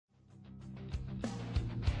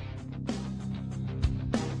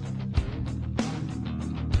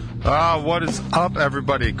What is up,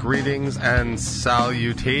 everybody? Greetings and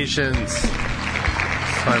salutations. It's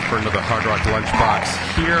time for another Hard Rock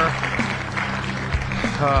Lunchbox here.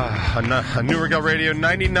 A New Regal Radio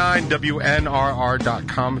 99,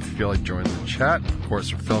 WNRR.com if you feel like joining the chat. Of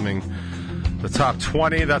course, we're filming the top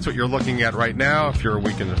 20. That's what you're looking at right now. If you're a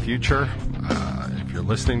week in the future, if you're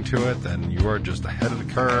listening to it, then you are just ahead of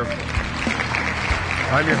the curve.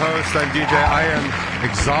 I'm your host. I'm DJ. I am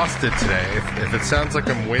exhausted today. If it sounds like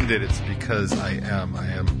I'm winded, it's because I am. I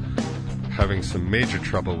am having some major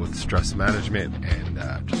trouble with stress management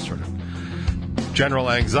and just sort of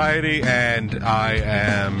general anxiety, and I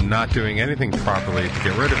am not doing anything properly to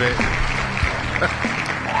get rid of it.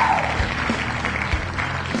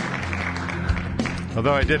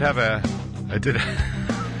 Although I did have a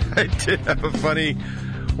funny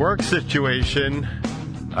work situation.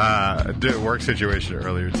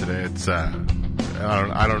 Earlier today. It's I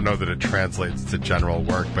don't know that it translates to general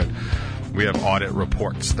work, but we have audit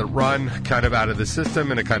reports that run kind of out of the system,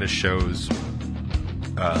 and it kind of shows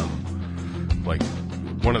like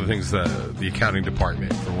one of the things the accounting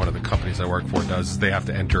department for one of the companies I work for does is they have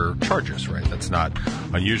to enter charges, right? That's not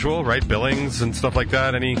unusual, right? Billings and stuff like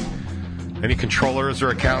that. Any controllers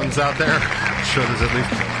or accountants out there? I'm sure there's at least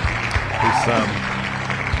some.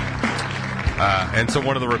 And so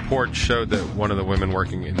one of the reports showed that one of the women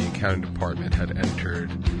working in the accounting department had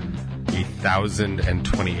entered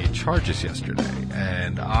 1,028 charges yesterday.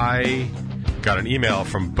 And I got an email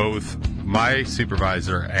from both my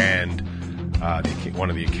supervisor and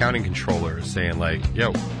one of the accounting controllers saying, like,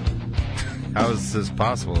 yo, how is this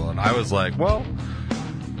possible? And I was like, well,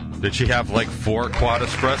 did she have like 4 quad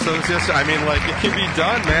espressos yesterday? I mean, like, it can be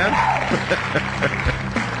done, man.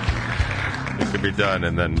 Could be done,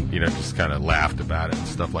 and then just kind of laughed about it and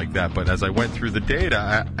stuff like that. But as I went through the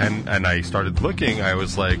data and I started looking, I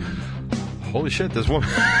was like, holy shit, this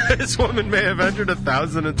woman may have entered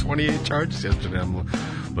 1,028 charges yesterday. I'm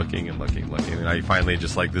looking, and I finally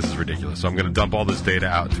just like, this is ridiculous. So I'm going to dump all this data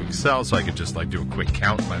out into Excel so I could just like do a quick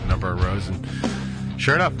count by the number of rows, and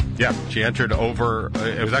sure enough, yeah, she entered over.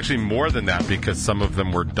 It was actually more than that because some of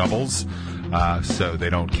them were doubles, so they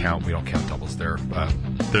don't count. We don't count doubles there.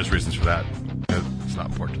 There's reasons for that. It's not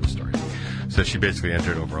important to the story. So she basically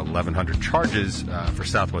entered over 1,100 charges for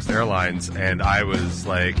Southwest Airlines, and I was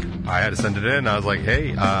like, I had to send it in. I was like,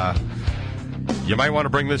 hey, you might want to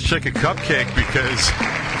bring this chick a cupcake because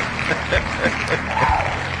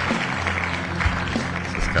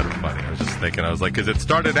this is kind of funny. I was just thinking, I was like, because it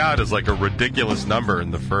started out as like a ridiculous number,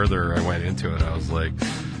 and the further I went into it, I was like,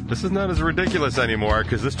 this is not as ridiculous anymore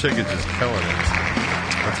because this chick is just killing it.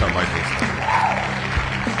 That's how my day started.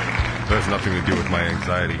 That has nothing to do with my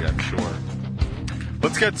anxiety, I'm sure.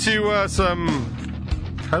 Let's get to some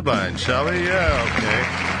headlines, shall we? Yeah, okay.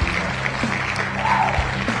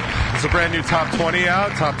 There's a brand new Top 20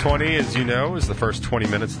 out. Top 20, as you know, is the first 20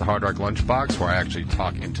 minutes of the Hard Rock Lunchbox, where I actually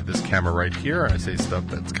talk into this camera right here. I say stuff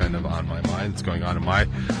that's kind of on my mind, that's going on in my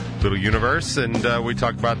little universe, and we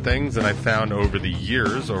talk about things. And I found over the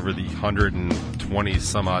years, over the 120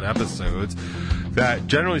 some odd episodes, that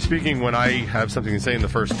generally speaking, when I have something to say in the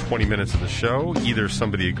first 20 minutes of the show, either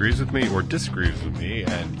somebody agrees with me or disagrees with me,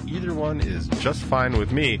 and either one is just fine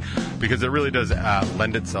with me, because it really does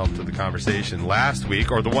lend itself to the conversation. Last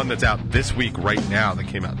week, or the one that's out this week right now that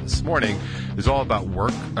came out this morning, is all about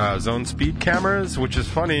work zone speed cameras, which is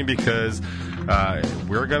funny because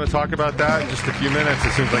we're going to talk about that in just a few minutes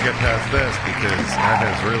as soon as I get past this, because that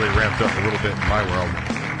has really ramped up a little bit in my world.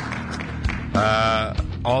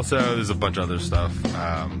 Also, there's a bunch of other stuff,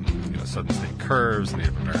 Southern State Curves,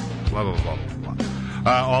 Native American, blah, blah, blah, blah, blah.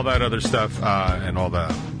 All that other stuff, and all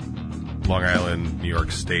the Long Island, New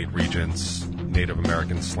York State Regents, Native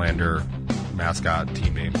American slander, mascot,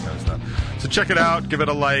 team name, kind of stuff. So check it out, give it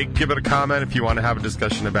a like, give it a comment if you want to have a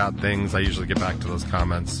discussion about things. I usually get back to those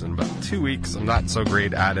comments in about 2 weeks. I'm not so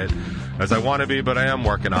great at it as I want to be, but I am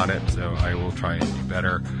working on it, so I will try and do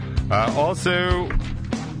better. Also...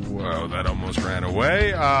 Whoa, that almost ran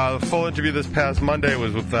away. The full interview this past Monday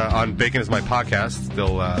was with on Bacon Is My Podcast,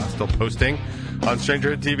 still posting on Stranger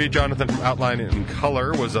Hit TV. Jonathan from Outline in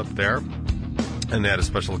Color was up there, and they had a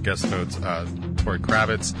special guest host, Tori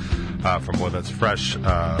Kravitz from Boy That's Fresh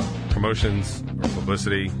Promotions or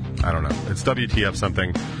Publicity. I don't know. It's WTF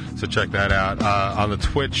something, so check that out. On the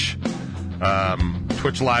Twitch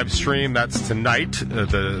live stream, that's tonight.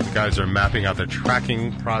 The guys are mapping out their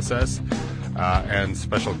tracking process. And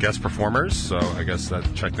special guest performers, so I guess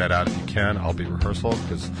check that out if you can. I'll be rehearsal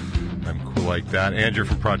because I'm cool like that. Andrew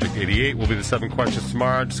from Project 88 will be the 7 questions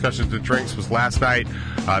tomorrow. Discussions with Drinks was last night.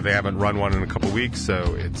 They haven't run one in a couple weeks,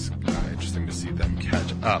 so it's interesting to see them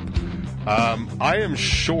catch up. I am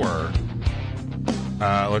sure.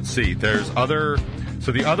 Let's see. There's other.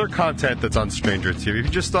 So the other content that's on Stranger TV, if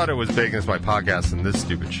you just thought it was big as my podcast and this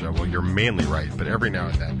stupid show, well, you're mainly right. But every now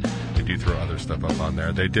and then, they do throw other stuff up on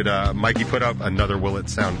there. They did. Mikey put up another Will It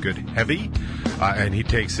Sound Good Heavy, and he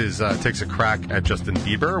takes a crack at Justin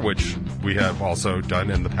Bieber, which we have also done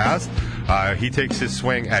in the past. He takes his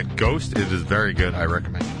swing at Ghost. It is very good. I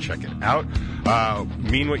recommend you check it out.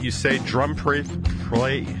 Mean What You Say drum play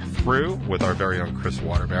through with our very own Chris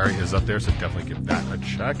Waterbury is up there, so definitely give that a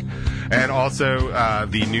check. And also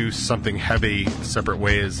the new Something Heavy, Separate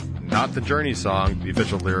Ways, not the Journey song, the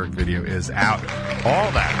official lyric video is out.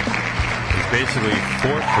 All that is basically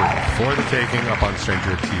for free, for the taking, up on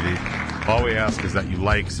Stranger TV. All we ask is that you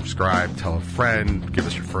like, subscribe, tell a friend, give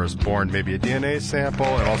us your firstborn, maybe a DNA sample,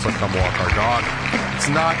 and also come walk our dog. It's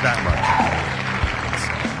not that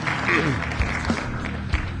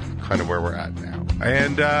much. Kind of where we're at now.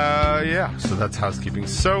 And, so that's housekeeping.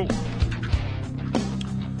 So,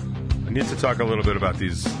 I need to talk a little bit about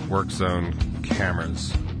these work zone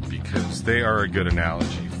cameras, because they are a good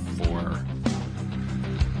analogy for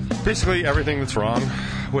basically everything that's wrong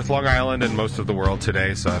with Long Island and most of the world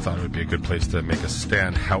today, so I thought it would be a good place to make a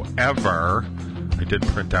stand. However, I did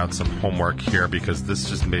print out some homework here, because this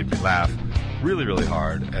just made me laugh really, really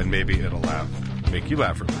hard, and maybe it'll make you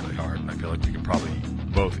laugh really, really hard, and I feel like we can probably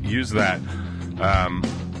both use that.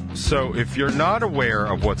 So if you're not aware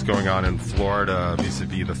of what's going on in Florida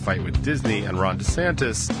vis-a-vis the fight with Disney and Ron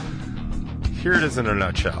DeSantis, here it is in a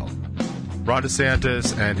nutshell. Ron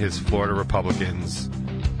DeSantis and his Florida Republicans,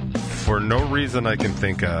 for no reason I can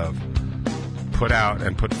think of, put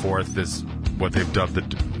forth this, what we've dubbed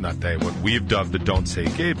the Don't Say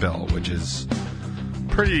Gay bill, which is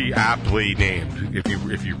pretty aptly named if you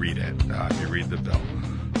read it, if you read the bill.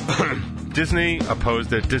 Disney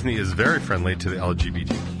opposed it. Disney is very friendly to the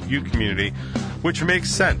LGBTQ community, which makes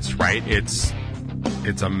sense, right? It's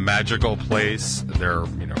a magical place. There are,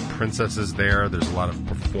 princesses there. There's a lot of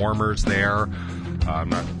performers there. I'm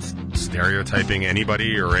not stereotyping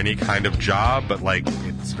anybody or any kind of job, but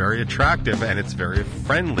it's very attractive and it's very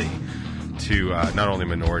friendly to not only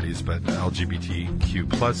minorities but the LGBTQ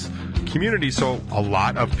plus community. So a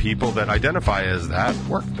lot of people that identify as that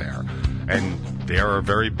work there, and they are a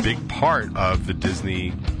very big part of the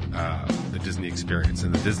Disney experience.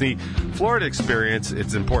 And the Disney Florida experience,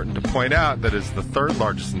 it's important to point out that is the third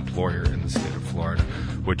largest employer in the state of Florida,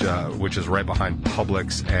 which is right behind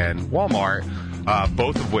Publix and Walmart,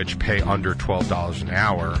 both of which pay under $12 an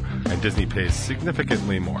hour, and Disney pays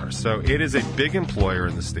significantly more. So it is a big employer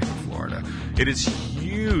in the state of Florida. It is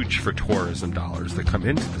huge for tourism dollars that come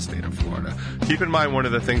into the state of Florida. Keep in mind, one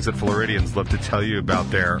of the things that Floridians love to tell you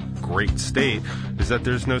about their great state is that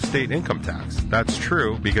there's no state income tax. That's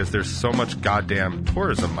true, because there's so much goddamn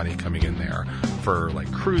tourism money coming in there for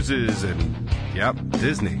cruises and,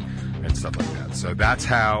 Disney and stuff like that. So that's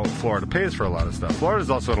how Florida pays for a lot of stuff. Florida's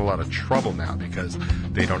also in a lot of trouble now because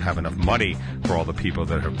they don't have enough money for all the people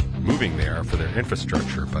that are moving there for their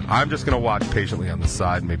infrastructure. But I'm just going to watch patiently on the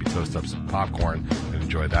side, maybe toast up some popcorn and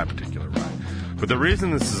enjoy that particular ride. But the reason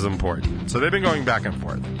this is important, so they've been going back and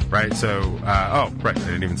forth, right? So, I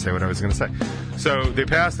didn't even say what I was going to say. So they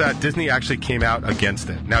passed that. Disney actually came out against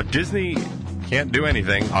it. Now, Disney can't do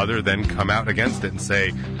anything other than come out against it and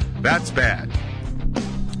say, that's bad.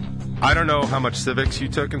 I don't know how much civics you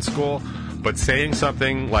took in school, but saying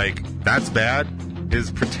something like, that's bad, is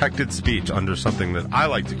protected speech under something that I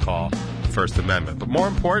like to call the First Amendment. But more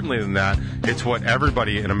importantly than that, it's what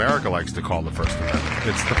everybody in America likes to call the First Amendment.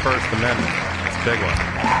 It's the First Amendment. It's a big one.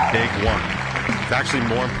 Big one. It's actually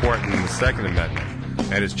more important than the Second Amendment.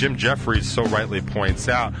 And as Jim Jeffries so rightly points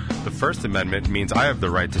out, the First Amendment means I have the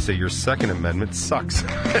right to say your Second Amendment sucks.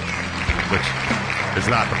 Which is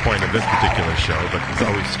not the point of this particular show, but it's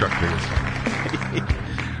always struck me as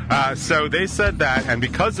funny. So they said that, and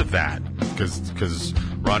because of that, because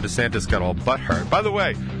Ron DeSantis got all butthurt. By the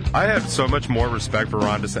way, I have so much more respect for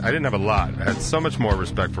Ron DeSantis. I didn't have a lot. I had so much more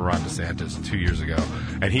respect for Ron DeSantis 2 years ago,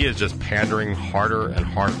 and he is just pandering harder and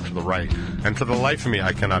harder to the right. And for the life of me,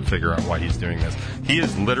 I cannot figure out why he's doing this. He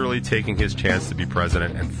is literally taking his chance to be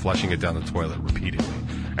president and flushing it down the toilet repeatedly.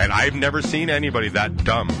 And I've never seen anybody that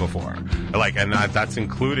dumb before. That's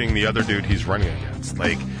including the other dude he's running against.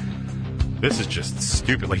 This is just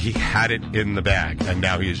stupid. He had it in the bag, and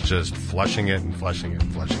now he's just flushing it and flushing it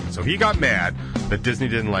and flushing it. So he got mad that Disney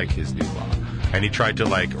didn't like his new law, and he tried to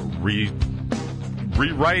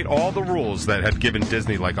rewrite all the rules that had given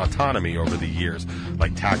Disney autonomy over the years,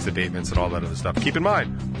 like tax abatements and all that other stuff. Keep in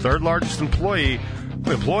mind, third largest employer,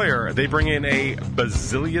 they bring in $1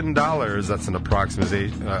 bazillion. That's an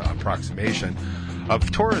approximation of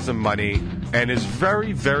tourism money and is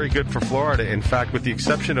very, very good for Florida. In fact, with the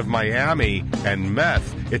exception of Miami and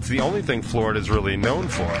meth, it's the only thing Florida is really known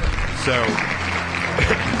for. So,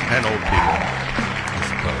 and old people, I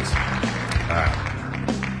suppose,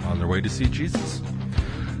 on their way to see Jesus.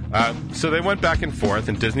 So they went back and forth,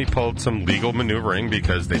 and Disney pulled some legal maneuvering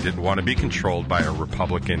because they didn't want to be controlled by a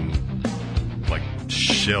Republican, like,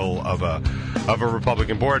 shill of a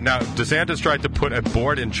Republican board. Now, DeSantis tried to put a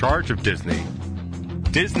board in charge of Disney.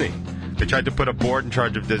 They tried to put a board in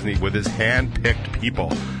charge of Disney with his hand-picked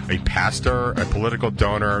people. A pastor, a political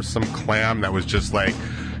donor, some clam that was just like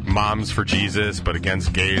Moms for Jesus, but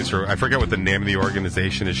against gays, or I forget what the name of the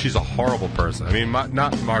organization is. She's a horrible person. I mean,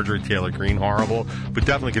 not Marjorie Taylor Greene horrible, but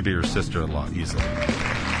definitely could be her sister-in-law easily.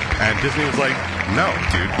 And Disney was like, no,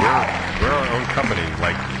 dude, we're our own company.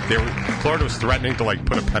 Like, Florida was threatening to like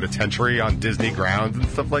put a penitentiary on Disney grounds and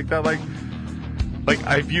stuff like that. Like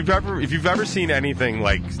if you've ever seen anything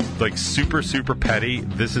like super, super petty,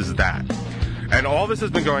 this is that. And all this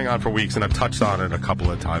has been going on for weeks, and I've touched on it a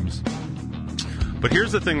couple of times. But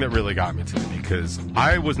here's the thing that really got me today, because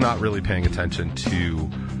I was not really paying attention to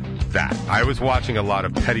that. I was watching a lot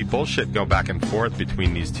of petty bullshit go back and forth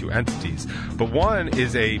between these two entities. But one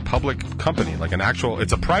is a public company, like an actual,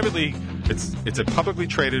 it's a publicly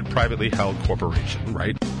traded, privately held corporation,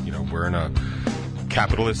 right? You know, we're in a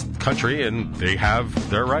capitalist country, and they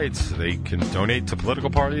have their rights. They can donate to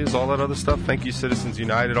political parties, all that other stuff. Thank you, Citizens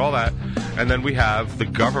United, all that. And then we have the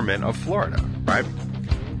government of Florida, right?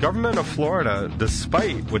 Government of Florida,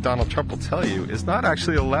 despite what Donald Trump will tell you, is not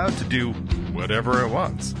actually allowed to do whatever it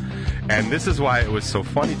wants. And this is why it was so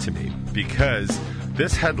funny to me, because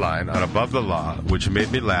this headline on Above the Law, which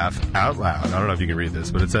made me laugh out loud, I don't know if you can read this,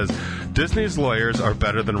 but it says, Disney's lawyers are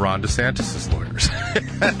better than Ron DeSantis' lawyers.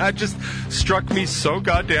 That just struck me so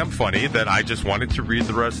goddamn funny that I just wanted to read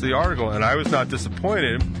the rest of the article, and I was not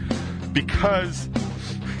disappointed because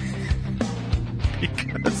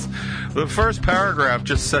the first paragraph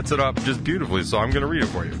just sets it up just beautifully, so I'm going to read it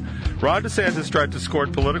for you. Ron DeSantis tried to score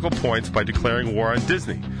political points by declaring war on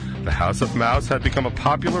Disney. The House of Mouse had become a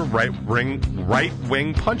popular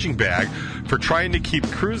right-wing punching bag for trying to keep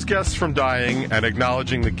cruise guests from dying and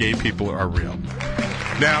acknowledging that gay people are real.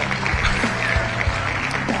 Now,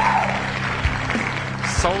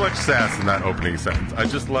 so much sass in that opening sentence. I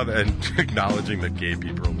just love it, and acknowledging that gay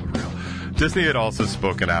people are real. Disney had also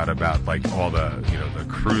spoken out about like all the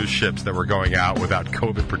cruise ships that were going out without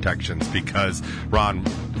COVID protections, because Ron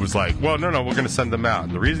was like, well, no, we're going to send them out.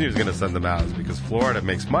 And the reason he was going to send them out is because Florida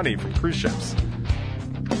makes money from cruise ships.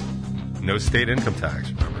 No state income tax,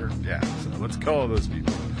 remember? Yeah, so let's kill all those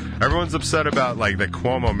people. Everyone's upset about like that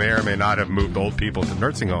Cuomo may or may not have moved old people to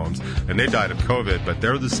nursing homes and they died of COVID, but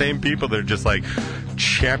they're the same people that are just like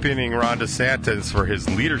championing Ron DeSantis for his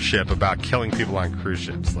leadership about killing people on cruise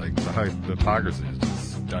ships. Like the hypocrisy is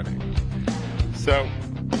just stunning. So,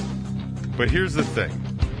 but here's the thing.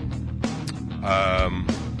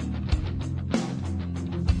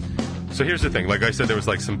 So here's the thing. Like I said, there was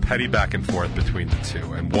like some petty back and forth between the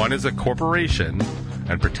two. And one is a corporation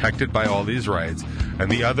and protected by all these rights.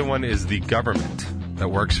 And the other one is the government that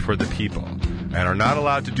works for the people and are not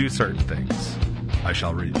allowed to do certain things. I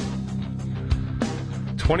shall read.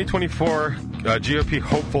 2024 GOP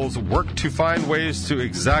hopefuls work to find ways to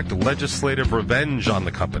exact legislative revenge on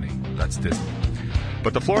the company. That's Disney.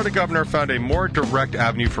 But the Florida governor found a more direct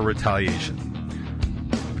avenue for retaliation.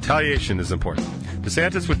 Retaliation is important.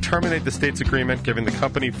 DeSantis would terminate the state's agreement, giving the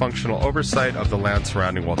company functional oversight of the land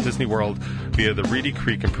surrounding Walt Disney World via the Reedy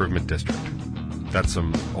Creek Improvement District. That's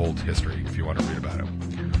some old history if you want to read about it.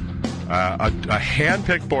 A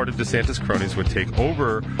hand-picked board of DeSantis cronies would take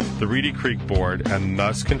over the Reedy Creek board and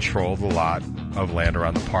thus control the lot of land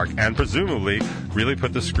around the park and presumably really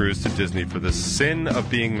put the screws to Disney for the sin of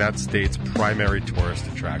being that state's primary tourist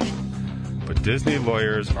attraction. But Disney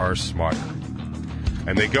lawyers are smarter.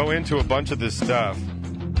 And they go into a bunch of this stuff.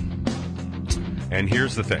 And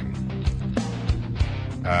here's the thing.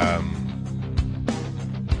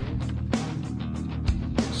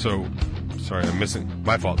 Sorry, I'm missing.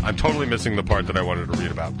 My fault. I'm totally missing the part that I wanted to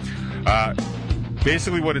read about.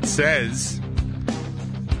 Basically, what it says,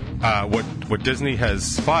 what Disney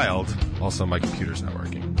has filed. Also, my computer's not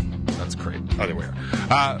working. That's great. Oh, there we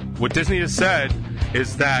are. What Disney has said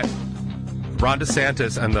is that Ron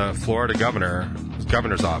DeSantis and the Florida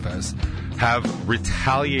governor's office have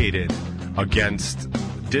retaliated against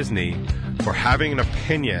Disney for having an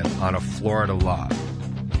opinion on a Florida law.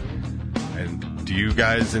 And do you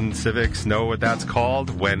guys in civics know what that's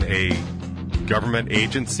called? When a government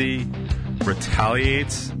agency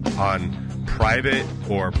retaliates on private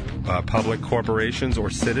or public corporations or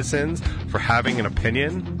citizens for having an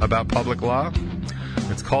opinion about public law.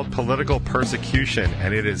 It's called political persecution,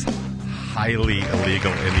 and it is highly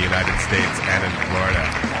illegal in the United States and in Florida.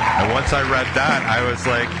 And once I read that, I was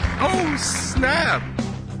like, oh, snap!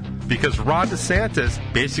 Because Ron DeSantis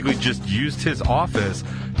basically just used his office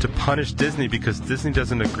to punish Disney because Disney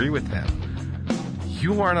doesn't agree with him.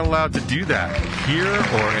 You aren't allowed to do that here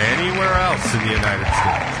or anywhere else in the United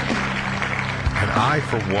States. And I,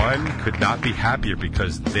 for one, could not be happier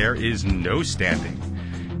because there is no standing.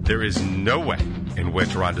 There is no way in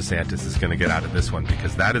which Ron DeSantis is going to get out of this one,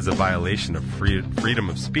 because that is a violation of freedom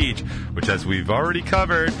of speech, which, as we've already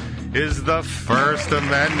covered, is the First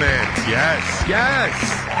Amendment. Yes, yes.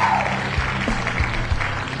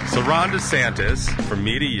 So Ron DeSantis, from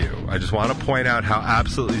me to you, I just want to point out how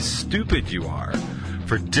absolutely stupid you are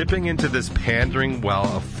for dipping into this pandering well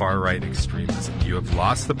of far-right extremism. You have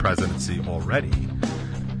lost the presidency already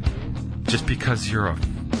just because you're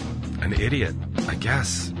an idiot, I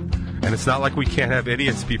guess. And it's not like we can't have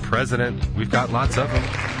idiots be president. We've got lots of them. So,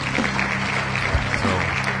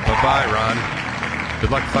 bye-bye, Ron. Good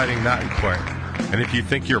luck fighting that in court. And if you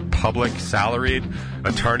think your public salaried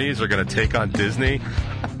attorneys are going to take on Disney, you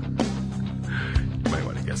might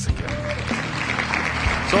want to guess again.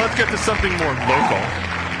 So let's get to something more local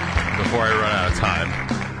before I run out of time.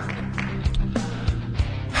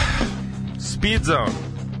 Speed zone.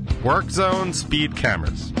 Work zone speed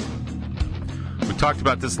cameras. We talked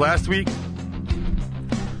about this last week.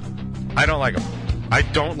 I don't like them. I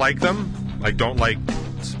don't like them. I don't like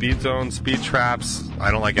speed zones, speed traps.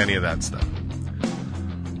 I don't like any of that stuff.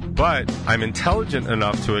 But I'm intelligent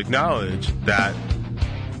enough to acknowledge that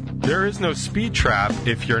there is no speed trap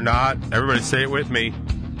if you're not, everybody say it with me,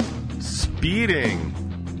 speeding.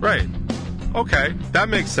 Right. Okay, that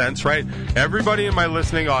makes sense, right? Everybody in my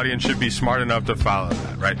listening audience should be smart enough to follow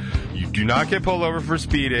that, right? You do not get pulled over for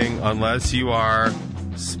speeding unless you are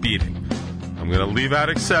speeding. I'm going to leave out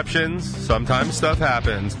exceptions. Sometimes stuff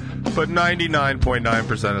happens, but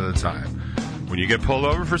 99.9% of the time, when you get pulled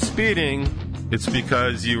over for speeding, it's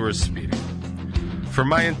because you were speeding. For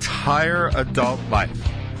my entire adult life,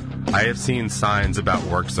 I have seen signs about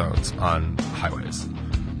work zones on highways.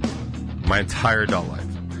 My entire adult life.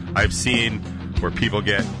 I've seen where people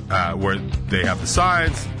get, where they have the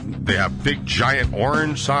signs, they have big giant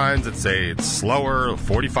orange signs that say it's slower,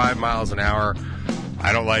 45 miles an hour.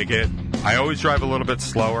 I don't like it. I always drive a little bit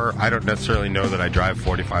slower. I don't necessarily know that I drive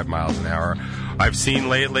 45 miles an hour. I've seen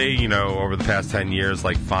lately, over the past 10 years,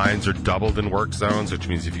 like fines are doubled in work zones, which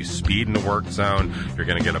means if you speed in the work zone, you're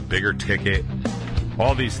going to get a bigger ticket.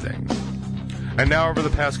 All these things. And now over the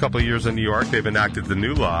past couple of years in New York, they've enacted the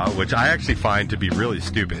new law, which I actually find to be really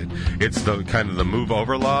stupid. It's the kind of the move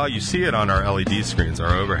over law. You see it on our LED screens,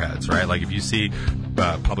 our overheads, right? Like if you see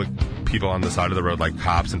public people on the side of the road, like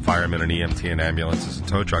cops and firemen and EMT and ambulances and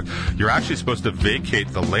tow trucks, you're actually supposed to vacate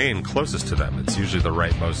the lane closest to them. It's usually the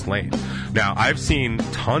rightmost lane. Now, I've seen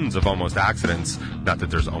tons of almost accidents. Not that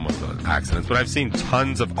there's almost accidents, but I've seen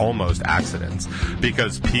tons of almost accidents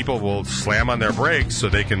because people will slam on their brakes so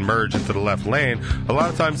they can merge into the left lane. A lot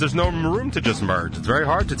of times there's no room to just merge. It's very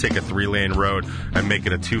hard to take a 3-lane road and make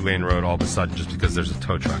it a 2-lane road all of a sudden just because there's a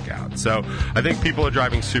tow truck out. So I think people are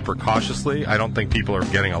driving super cautiously. I don't think people are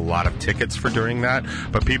getting a lot of tickets for doing that,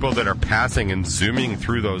 but people that are passing and zooming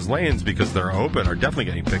through those lanes because they're open are definitely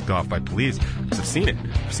getting picked off by police because I've seen it.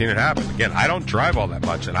 I've seen it happen. Again, I don't drive all that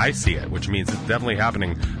much, and I see it, which means it's definitely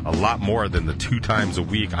happening a lot more than the 2 times a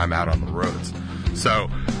week I'm out on the roads. So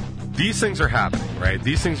these things are happening, right?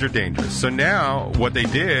 These things are dangerous. So now what they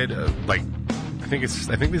did, I think they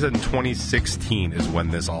said in 2016 is when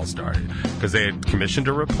this all started, because they had commissioned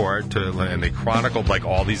a report and they chronicled like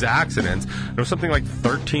all these accidents. There was something like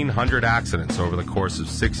 1,300 accidents over the course of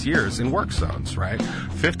 6 years in work zones, right?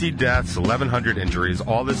 50 deaths, 1,100 injuries,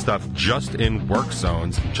 all this stuff just in work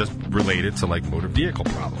zones, just related to like motor vehicle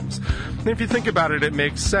problems. And if you think about it, it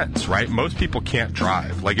makes sense, right? Most people can't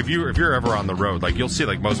drive. Like if you're ever on the road, like you'll see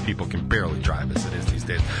like most people can barely drive as it is these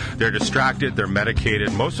days. They're distracted, they're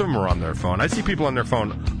medicated. Most of them are on their phone. I see people on their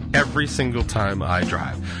phone every single time I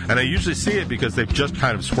drive. And I usually see it because they've just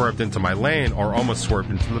kind of swerved into my lane or almost swerved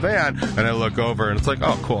into the van, and I look over and it's like,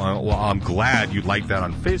 oh, cool. Well, I'm glad you like that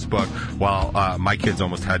on Facebook while my kids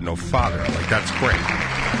almost had no father. Like, that's great.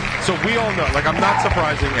 So we all know, like, I'm not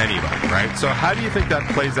surprising anybody, right? So how do you think that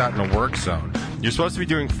plays out in a work zone? You're supposed to be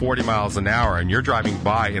doing 40 miles an hour, and you're driving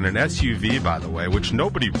by in an SUV, by the way, which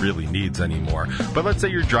nobody really needs anymore. But let's say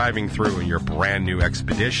you're driving through in your brand new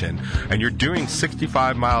Expedition, and you're doing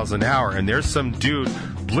 65 miles an hour, and there's some dude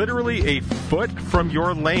literally a foot from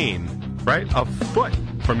your lane, right? A foot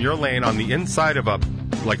from your lane on the inside of a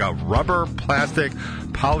rubber plastic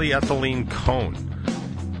polyethylene cone,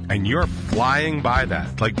 and you're flying by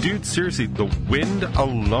that. Like, dude, seriously, the wind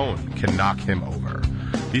alone can knock him over.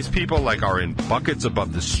 These people are in buckets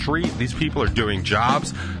above the street. These people are doing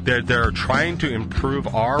jobs. They're trying to improve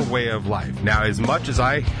our way of life. Now, as much as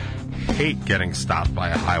I hate getting stopped by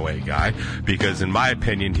a highway guy, because in my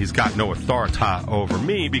opinion he's got no authority over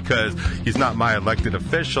me because he's not my elected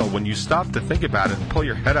official, when you stop to think about it and pull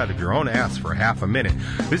your head out of your own ass for half a minute,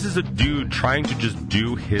 this is a dude trying to just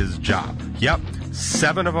do his job. Yep,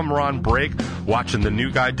 7 of them are on break watching the new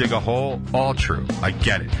guy dig a hole. All true, I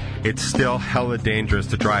get it. It's still hella dangerous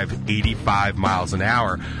to drive 85 miles an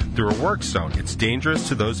hour through a work zone. It's dangerous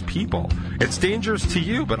to those people. It's dangerous to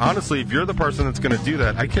you, but honestly, if you're the person that's going to do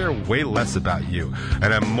that, I care way less about you.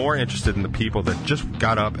 And I'm more interested in the people that just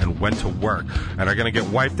got up and went to work and are going to get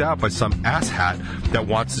wiped out by some asshat that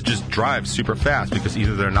wants to just drive super fast because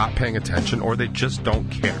either they're not paying attention or they just don't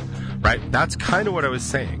care, right? That's kind of what I was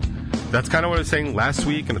saying. That's kind of what I was saying last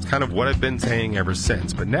week, and it's kind of what I've been saying ever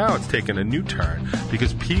since. But now it's taken a new turn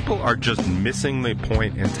because people are just missing the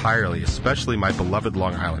point entirely, especially my beloved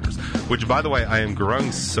Long Islanders, which, by the way, I am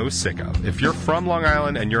growing so sick of. If you're from Long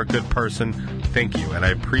Island and you're a good person, thank you, and I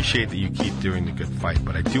appreciate that you keep doing the good fight.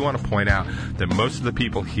 But I do want to point out that most of the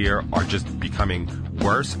people here are just becoming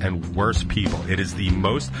worse and worse people. It is the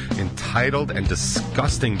most entitled and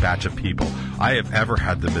disgusting batch of people I have ever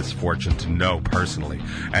had the misfortune to know personally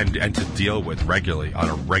and to deal with regularly on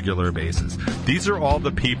a regular basis. These are all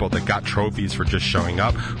the people that got trophies for just showing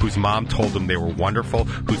up, whose mom told them they were wonderful,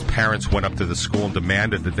 whose parents went up to the school and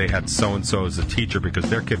demanded that they had so-and-so as a teacher because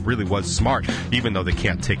their kid really was smart, even though they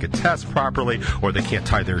can't take a test properly, or they can't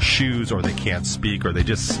tie their shoes, or they can't speak, or they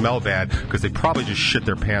just smell bad because they probably just shit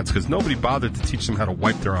their pants because nobody bothered to teach them how to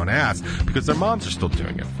wipe their own ass because their moms are still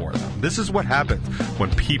doing it for them. This is what happens when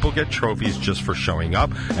people get trophies just for showing up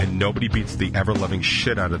and nobody beats the ever-loving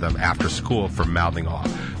shit out of them after school for mouthing off.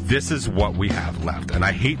 This is what we have left. And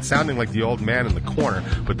I hate sounding like the old man in the corner,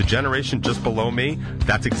 but the generation just below me,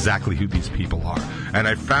 that's exactly who these people are. And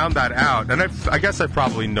I found that out, and I guess I've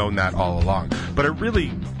probably known that all along, but I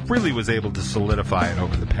really was able to solidify it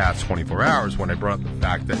over the past 24 hours when I brought up the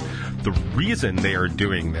fact that the reason they are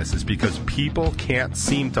doing this is because people can't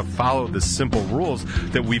seem to follow the simple rules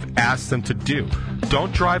that we've asked them to do.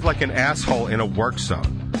 Don't drive like an asshole in a work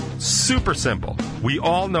zone. Super simple. We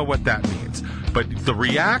all know what that means. But the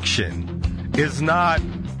reaction is not,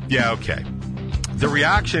 yeah, okay. The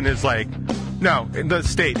reaction is like, no, in the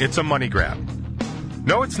state, it's a money grab.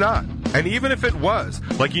 No, it's not. And even if it was,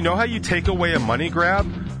 like, you know how you take away a money grab?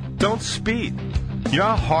 Don't speed. You know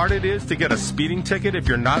how hard it is to get a speeding ticket if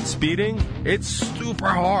you're not speeding? It's super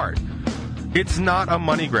hard. It's not a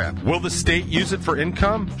money grab. Will the state use it for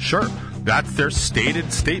income? Sure. That's their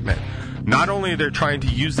stated statement. Not only are they trying to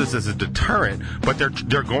use this as a deterrent, but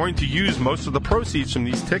they're going to use most of the proceeds from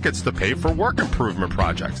these tickets to pay for work improvement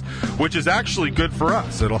projects, which is actually good for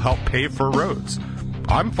us. It'll help pay for roads.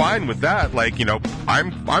 I'm fine with that. Like, you know,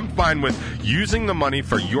 I'm fine with using the money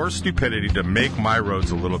for your stupidity to make my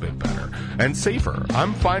roads a little bit better and safer.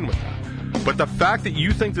 I'm fine with that. But the fact that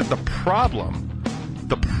you think that the problem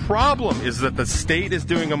is that the state is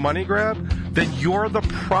doing a money grab, then you're the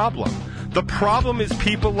problem. The problem is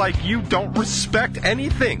people like you don't respect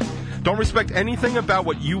anything. Don't respect anything about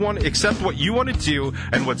what you want, except what you want to do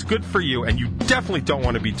and what's good for you, and you definitely don't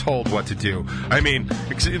want to be told what to do. I mean,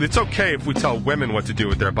 it's okay if we tell women what to do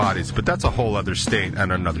with their bodies, but that's a whole other state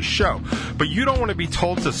and another show. But you don't want to be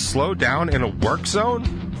told to slow down in a work zone?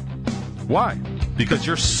 Why? Because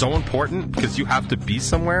you're so important? Because you have to be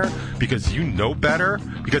somewhere? Because you know better?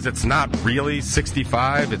 Because it's not really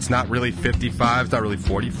 65, it's not really 55, it's not really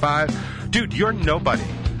 45? Dude, you're nobody.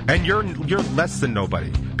 And you're less than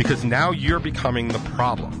nobody, because now you're becoming the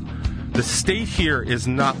problem. The state here is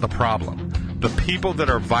not the problem. The people that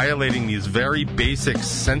are violating these very basic,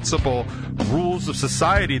 sensible rules of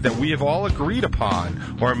society that we have all agreed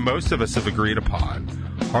upon, or most of us have agreed upon,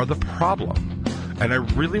 are the problem. And I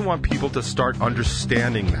really want people to start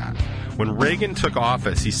understanding that. When Reagan took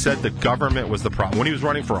office, he said the government was the problem. When he was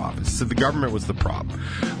running for office, he said the government was the problem.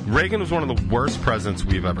 Reagan was one of the worst presidents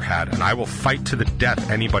we've ever had, and I will fight to the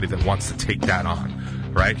death anybody that wants to take that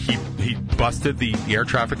on. Right? He busted the Air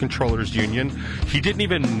Traffic Controllers Union. He didn't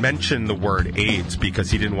even mention the word AIDS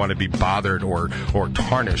because he didn't want to be bothered or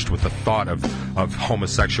tarnished with the thought of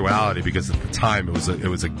homosexuality, because at the time it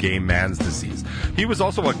was a gay man's disease. He was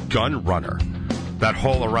also a gun runner. That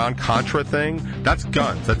whole Iran-Contra thing, that's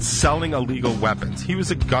guns. That's selling illegal weapons. He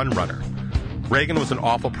was a gun runner. Reagan was an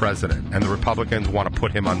awful president, and the Republicans want to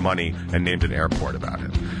put him on money and named an airport about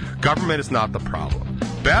him. Government is not the problem.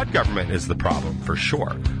 Bad government is the problem, for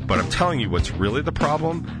sure. But I'm telling you, what's really the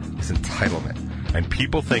problem is entitlement. And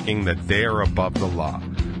people thinking that they are above the law.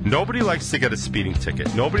 Nobody likes to get a speeding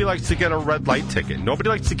ticket. Nobody likes to get a red light ticket. Nobody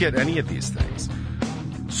likes to get any of these things.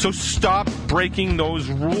 So stop breaking those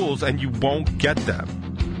rules and you won't get them.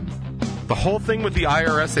 The whole thing with the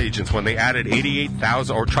IRS agents when they added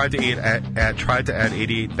 88,000 or tried to add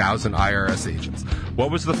 88,000 IRS agents.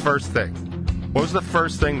 What was the first thing? What was the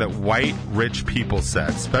first thing that white, rich people said,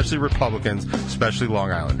 especially Republicans, especially Long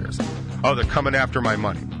Islanders? Oh, they're coming after my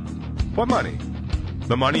money. What money?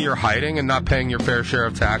 The money you're hiding and not paying your fair share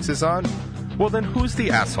of taxes on? Well, then who's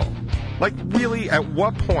the asshole? Like, really, at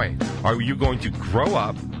what point are you going to grow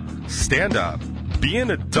up, stand up, be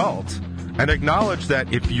an adult, and acknowledge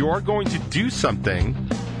that if you're going to do something,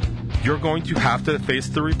 you're going to have to face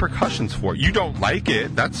the repercussions for it? You don't like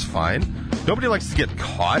it, that's fine. Nobody likes to get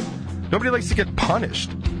caught. Nobody likes to get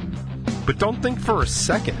punished. But don't think for a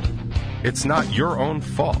second it's not your own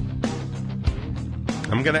fault.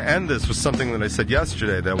 I'm going to end this with something that I said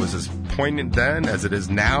yesterday that was as poignant then as it is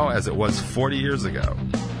now, as it was 40 years ago.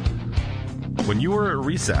 When you were at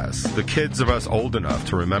recess, the kids of us old enough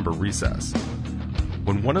to remember recess,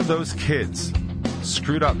 when one of those kids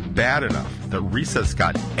screwed up bad enough that recess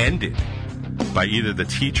got ended by either the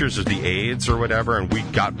teachers or the aides or whatever, and we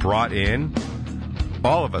got brought in,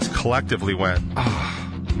 all of us collectively went,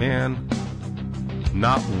 oh, man,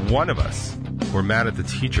 not one of us were mad at the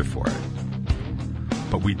teacher for it.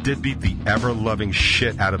 But we did beat the ever-loving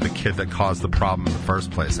shit out of the kid that caused the problem in the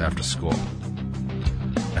first place after school.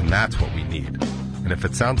 And that's what we need. And if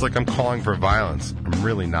it sounds like I'm calling for violence, I'm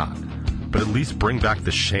really not. But at least bring back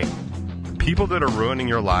the shame. People that are ruining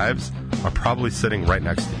your lives are probably sitting right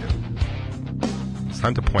next to you. It's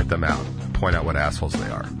time to point them out, point out what assholes they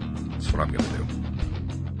are. That's what I'm going to do.